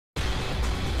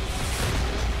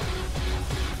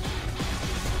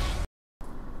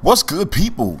What's good,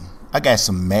 people? I got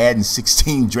some Madden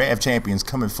 16 Draft Champions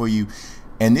coming for you,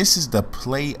 and this is the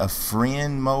play a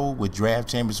friend mode with Draft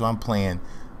Champions. So I'm playing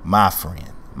my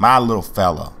friend, my little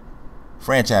fella,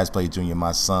 franchise play junior,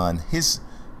 my son. His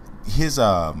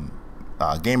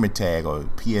gamer tag or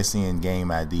PSN game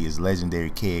ID is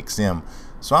legendary KXM.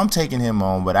 So I'm taking him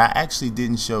on, but I actually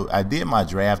didn't show. I did my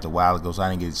draft a while ago, so I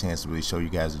didn't get a chance to really show you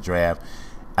guys the draft.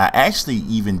 I actually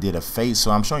even did a face, so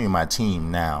I'm showing you my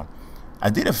team now. I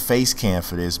did a face cam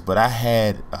for this, but I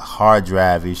had a hard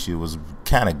drive issue. It was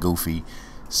kind of goofy.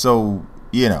 So,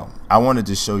 you know, I wanted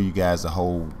to show you guys the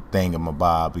whole thing of my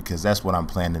bob, because that's what I'm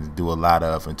planning to do a lot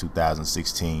of in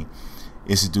 2016,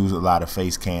 is to do a lot of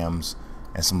face cams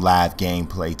and some live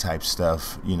gameplay type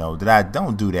stuff, you know, that I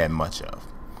don't do that much of.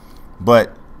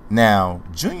 But now,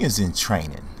 Junior's in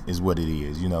training is what it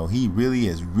is. You know, he really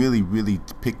has really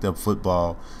picked up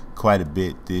football quite a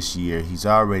bit this year. He's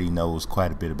already knows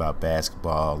quite a bit about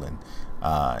basketball and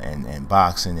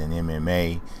boxing and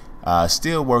MMA.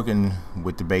 Still working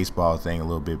with the baseball thing a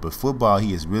little bit, but football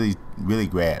he is really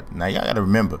grabbed. Now y'all gotta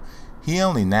remember, he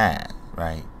only 9,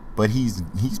 right? But he's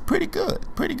pretty good,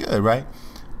 right?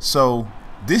 So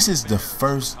this is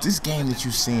this game that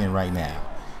you're seeing right now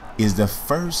is the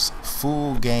first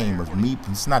full game of me.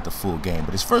 It's not the full game,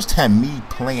 but it's first time me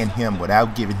playing him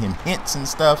without giving him hints and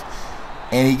stuff.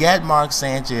 And he got Mark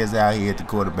Sanchez out here at the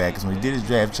quarterback, because when he did his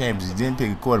draft champions, he didn't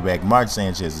pick a quarterback. Mark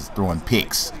Sanchez is throwing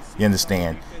picks, you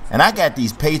understand? And I got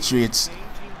these Patriots,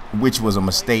 which was a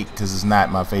mistake because it's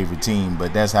not my favorite team,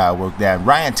 but that's how it worked out.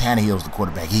 Ryan Tannehill's the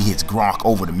quarterback. He hits Gronk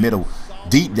over the middle,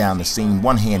 deep down the seam,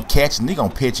 one-hand catch, and they're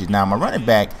going to pitch it. Now, my running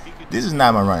back, this is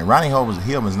not my running. Ronnie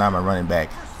Hillman's not my running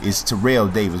back. It's Terrell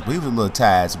Davis, but he was a little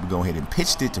tired, so we go ahead and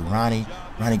pitched it to Ronnie.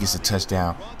 Ronnie gets a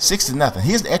touchdown, 6-0.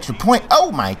 Here's the extra point.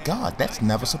 Oh my God, that's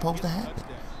never supposed to happen.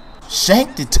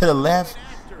 Shanked it to the left,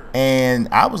 and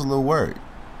I was a little worried.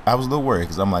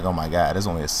 Because I'm like, oh my God, there's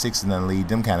only a 6-0 lead.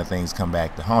 Them kind of things come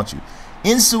back to haunt you.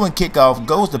 Ensuing kickoff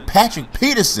goes to Patrick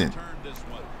Peterson.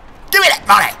 Give me that,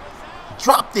 Ronnie.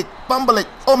 Dropped it, fumble it.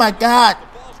 Oh my God,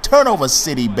 turnover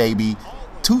city, baby.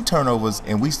 2 turnovers,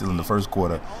 and we still in the first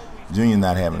quarter. Junior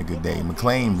not having a good day.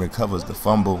 McClain recovers the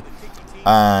fumble.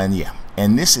 Yeah,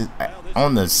 and this is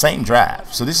on the same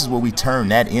drive. So this is what we turn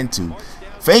that into.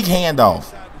 Fake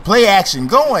handoff. Play action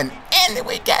going. And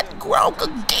we got Gronk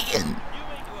again.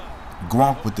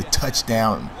 Gronk with the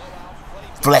touchdown.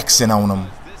 Flexing on him.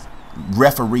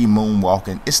 Referee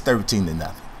moonwalking. It's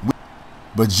 13-0.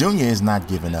 But Junior is not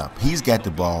giving up. He's got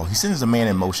the ball. He sends a man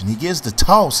in motion. He gives the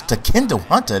toss to Kendall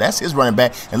Hunter. That's his running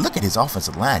back. And look at his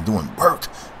offensive line doing work.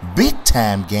 Big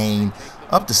time gain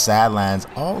up the sidelines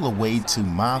all the way to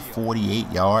my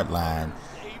 48-yard line.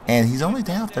 And he's only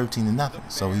down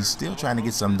 13-0. So he's still trying to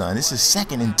get something done. This is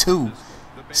 2nd and 2.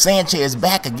 Sanchez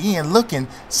back again looking.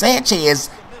 Sanchez,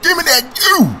 give me that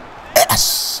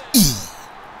U-S-E-R-A.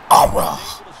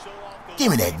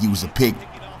 Give me that user pick.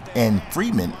 And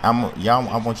Freeman, I want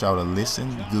y'all to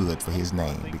listen good for his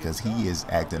name, because he is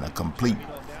acting a complete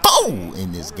fool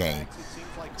in this game.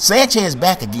 Sanchez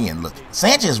back again. Look,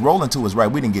 Sanchez rolling to his right.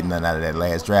 We didn't get nothing out of that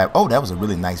last drive. Oh, that was a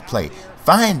really nice play.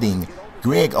 Finding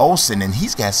Greg Olsen, and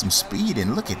he's got some speed,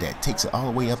 and look at that. Takes it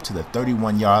all the way up to the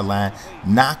 31-yard line.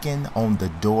 Knocking on the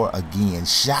door again.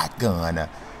 Shotgun.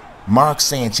 Mark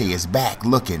Sanchez back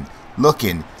looking,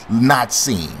 not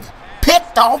seeing.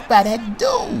 Picked off by that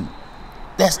dude.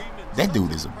 That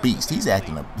dude is a beast. He's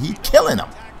killing them.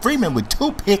 Freeman with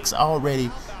 2 picks already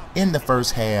in the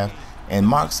first half, and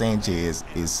Mark Sanchez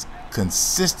is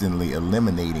consistently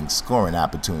eliminating scoring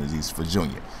opportunities for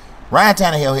Junior. Ryan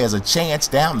Tannehill has a chance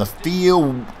down the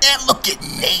field, and look at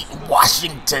Nate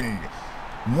Washington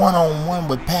one-on-one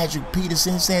with Patrick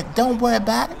Peterson. Said, "Don't worry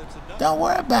about it. Don't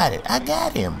worry about it. I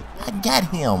got him.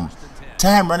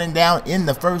 Time running down in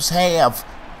the first half.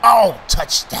 Oh,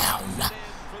 touchdown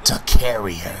to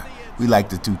Carrier." We like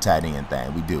the 2 tight end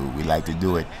thing. We do. We like to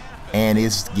do it. And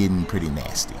it's getting pretty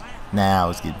nasty. Now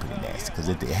it's getting pretty nasty, because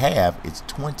at the half, it's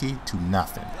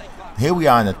 20-0. Here we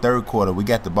are in the 3rd quarter. We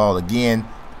got the ball again.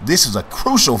 This is a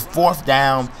crucial 4th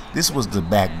down. This was the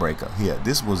backbreaker here.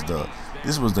 This was the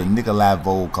Nikolai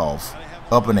Volkov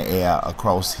up in the air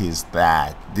across his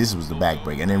thigh. This was the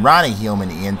backbreaker. And then Ronnie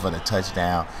Hillman in for the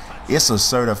touchdown. It's a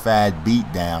certified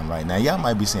beatdown right now. Y'all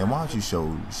might be saying, why don't you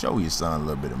show your son a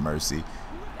little bit of mercy?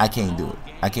 I can't do it.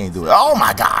 Oh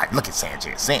my God, look at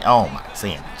Sanchez.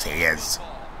 Sanchez.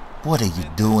 What are you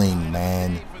doing,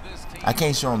 man? I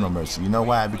can't show him no mercy. You know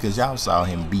why? Because y'all saw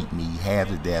him beat me half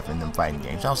to death in them fighting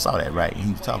games. Y'all saw that, right?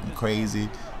 He was talking crazy,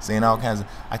 saying all kinds of.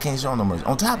 I can't show him no mercy.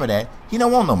 On top of that, he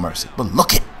don't want no mercy. But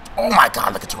look at. Oh my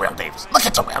God, look at Terrell Davis.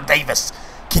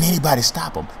 Can anybody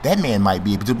stop him? That man might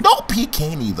be able to. Nope, he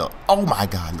can't either. Oh my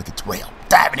God, look at Terrell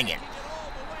diving in.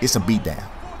 It's a beatdown.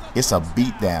 It's a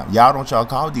beatdown. Y'all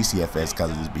call DCFS because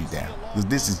of this beatdown. Because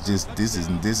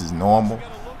this is normal.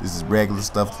 This is regular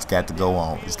stuff that's got to go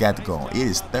on. It's got to go on. It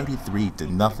is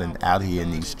 33-0 out here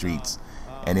in these streets,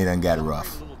 and it done got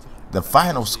rough. The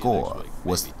final score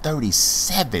was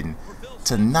 37-0.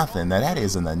 Now that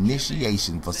is an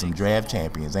initiation for some draft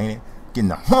champions, ain't it? Getting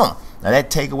the Now that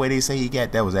takeaway they say he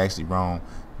got, that was actually wrong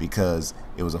because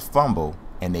it was a fumble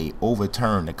and they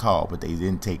overturned the call, but they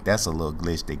didn't take. That's a little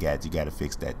glitch they got. You got to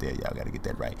fix that there. Y'all got to get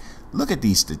that right. Look at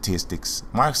these statistics.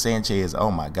 Mark Sanchez,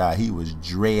 oh my God, he was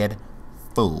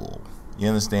dreadful. You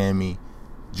understand me?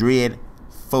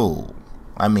 Dreadful.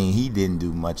 I mean, he didn't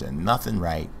do much of nothing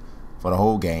right for the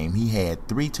whole game. He had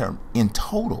 3 turnovers in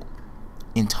total.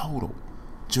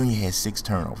 Junior had 6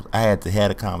 turnovers. I had to have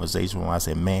a conversation with him. I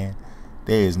said, man,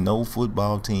 there is no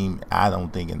football team, I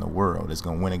don't think, in the world that's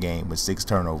going to win a game with 6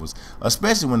 turnovers,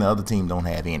 especially when the other team don't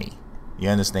have any. You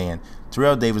understand?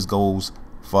 Terrell Davis goes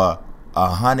for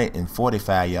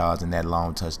 145 yards in that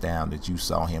long touchdown that you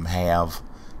saw him have.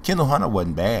 Kendall Hunter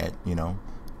wasn't bad, you know.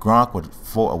 Gronk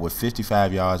with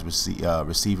 55 yards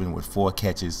receiving with 4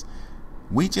 catches.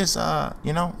 We just,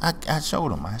 you know, I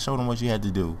showed him. I showed him what you had to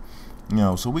do. You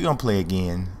know, so we're going to play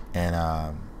again, and,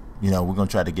 you know, we're going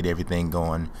to try to get everything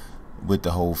going with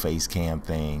the whole face cam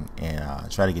thing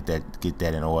and try to get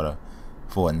that in order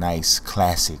for a nice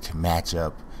classic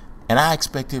matchup. And I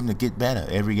expect him to get better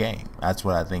every game. That's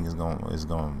what I think is going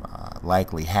to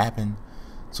likely happen.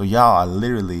 So y'all are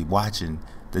literally watching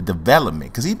the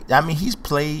development, because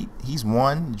he's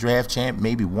won draft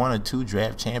maybe 1 or 2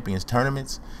 draft champions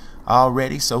tournaments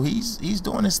already. So he's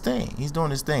doing his thing.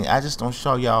 I just don't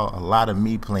show y'all a lot of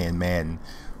me playing Madden.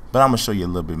 But I'm going to show you a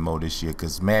little bit more this year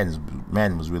because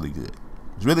Madden was really good.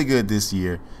 It was really good this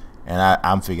year. And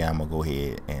I'm figuring I'm going to go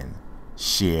ahead and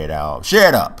share it out.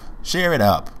 Share it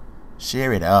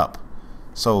up.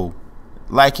 So,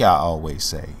 like y'all always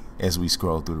say, as we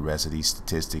scroll through the rest of these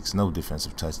statistics, no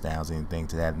defensive touchdowns, anything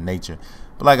to that nature.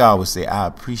 But like I always say, I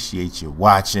appreciate you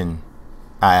watching.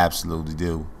 I absolutely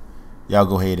do. Y'all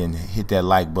go ahead and hit that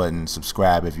like button.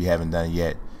 Subscribe if you haven't done it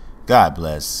yet. God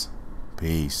bless.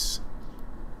 Peace.